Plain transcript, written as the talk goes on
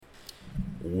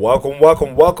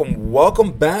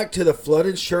Welcome back to the Flood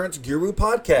Insurance Guru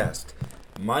podcast.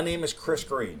 My name is Chris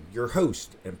Green, your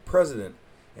host and president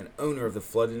and owner of the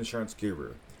Flood Insurance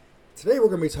Guru. Today we're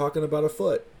going to be talking about a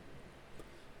flood.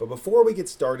 But before we get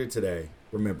started today,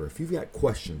 remember, if you've got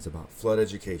questions about flood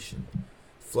education,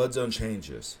 flood zone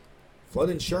changes,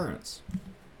 flood insurance,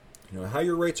 how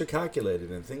your rates are calculated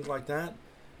and things like that,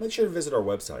 make sure to visit our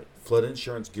website,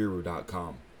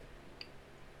 floodinsuranceguru.com.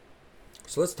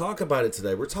 So let's talk about it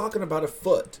today. We're talking about a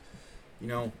foot.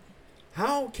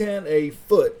 How can a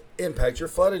foot impact your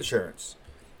flood insurance?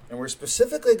 And we're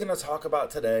specifically going to talk about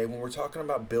today when we're talking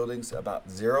about buildings about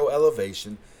zero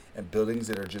elevation and buildings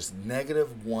that are just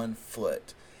 -1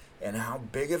 foot and how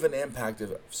big of an impact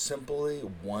of simply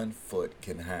 1 foot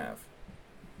can have.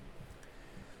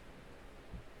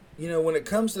 When it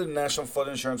comes to the National Flood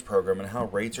Insurance Program and how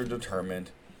rates are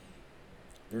determined,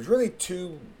 there's really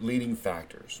two leading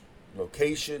factors: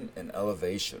 location and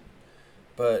elevation.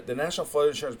 But the National Flood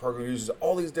Insurance Program uses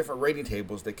all these different rating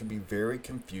tables that can be very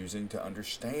confusing to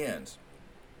understand.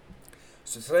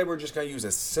 So today we're just going to use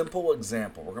a simple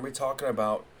example. We're going to be talking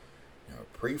about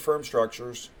pre-firm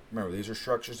structures. Remember, these are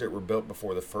structures that were built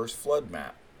before the first flood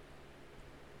map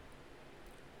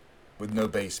with no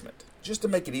basement, just to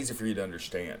make it easy for you to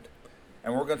understand.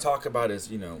 And what we're going to talk about is,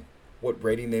 what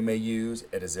rating they may use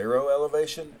at a 0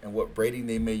 elevation and what rating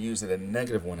they may use at a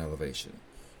 -1 elevation.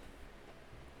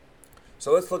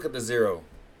 So let's look at the 0.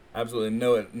 Absolutely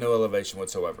no elevation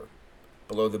whatsoever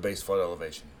below the base flood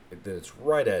elevation. It's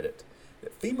right at it.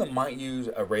 FEMA might use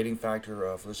a rating factor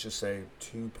of, let's just say,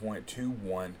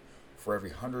 2.21 for every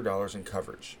 $100 in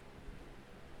coverage.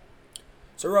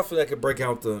 So roughly that could break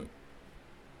out the,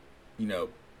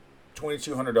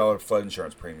 $2,200 flood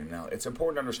insurance premium. Now, it's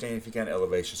important to understand if you got an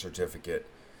elevation certificate,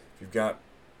 if you've got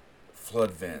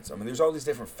flood vents. There's all these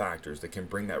different factors that can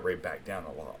bring that rate back down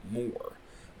a lot more.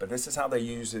 But this is how they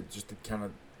use it, just to kind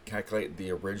of calculate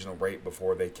the original rate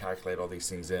before they calculate all these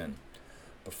things in,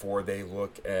 before they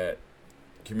look at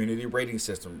community rating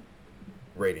system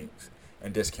ratings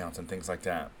and discounts and things like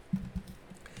that.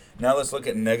 Now let's look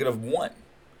at -1.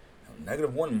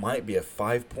 -1 might be a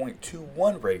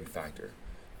 5.21 rating factor,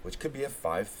 which could be a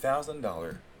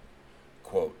 $5,000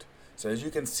 quote. So as you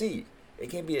can see,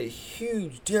 it can be a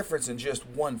huge difference in just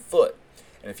 1 foot.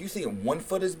 And if you think 1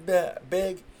 foot is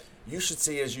big, you should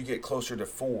see as you get closer to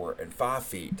 4 and 5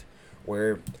 feet,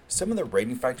 where some of the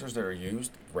rating factors that are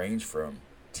used range from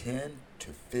 10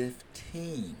 to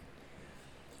 15.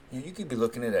 You could be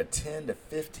looking at a $10,000 to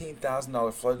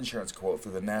 $15,000 flood insurance quote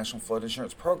through the National Flood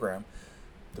Insurance Program,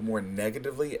 the more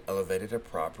negatively elevated a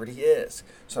property is.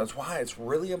 So that's why it's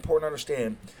really important to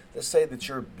understand. Let's say that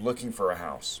you're looking for a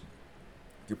house.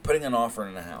 You're putting an offer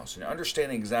in a house, and you're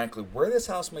understanding exactly where this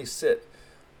house may sit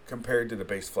compared to the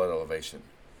base flood elevation,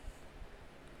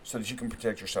 so that you can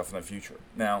protect yourself in the future.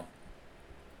 Now,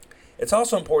 it's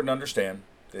also important to understand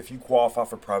that if you qualify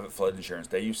for private flood insurance,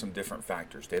 they use some different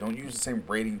factors. They don't use the same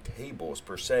rating tables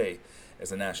per se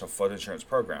as the National Flood Insurance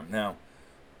Program. Now,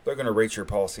 they're going to rate your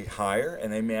policy higher,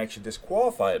 and they may actually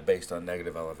disqualify it based on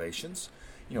negative elevations.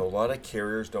 A lot of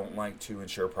carriers don't like to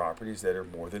insure properties that are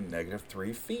more than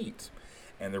 -3 feet,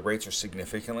 and the rates are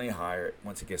significantly higher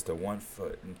once it gets to 1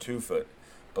 foot and 2 foot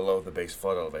below the base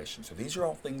flood elevation. So these are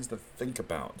all things to think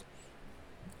about.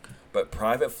 But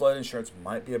private flood insurance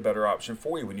might be a better option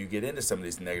for you when you get into some of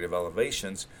these negative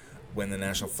elevations, when the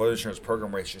National Flood Insurance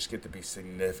Program rates just get to be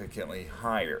significantly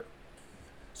higher.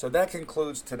 So that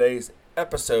concludes today's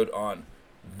episode on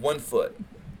 1 foot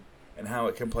and how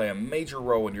it can play a major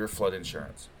role in your flood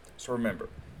insurance. So remember,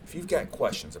 if you've got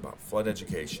questions about flood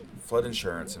education, flood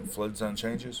insurance, and flood zone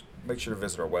changes, make sure to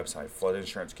visit our website,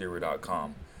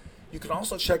 floodinsuranceguru.com. You can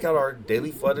also check out our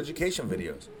daily flood education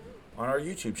videos on our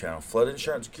YouTube channel, Flood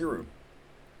Insurance Guru,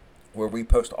 where we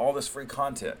post all this free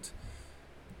content.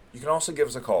 You can also give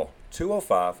us a call,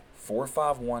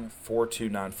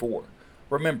 205-451-4294.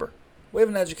 Remember, we have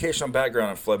an educational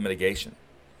background in flood mitigation,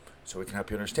 so we can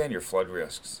help you understand your flood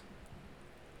risks,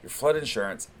 your flood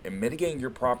insurance, and mitigating your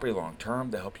property long-term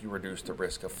to help you reduce the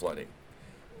risk of flooding.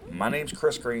 My name's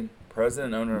Chris Green,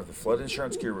 president and owner of the Flood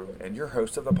Insurance Guru, and your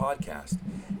host of the podcast.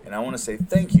 And I want to say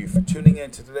thank you for tuning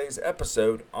in to today's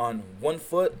episode on 1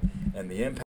 foot and the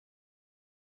impact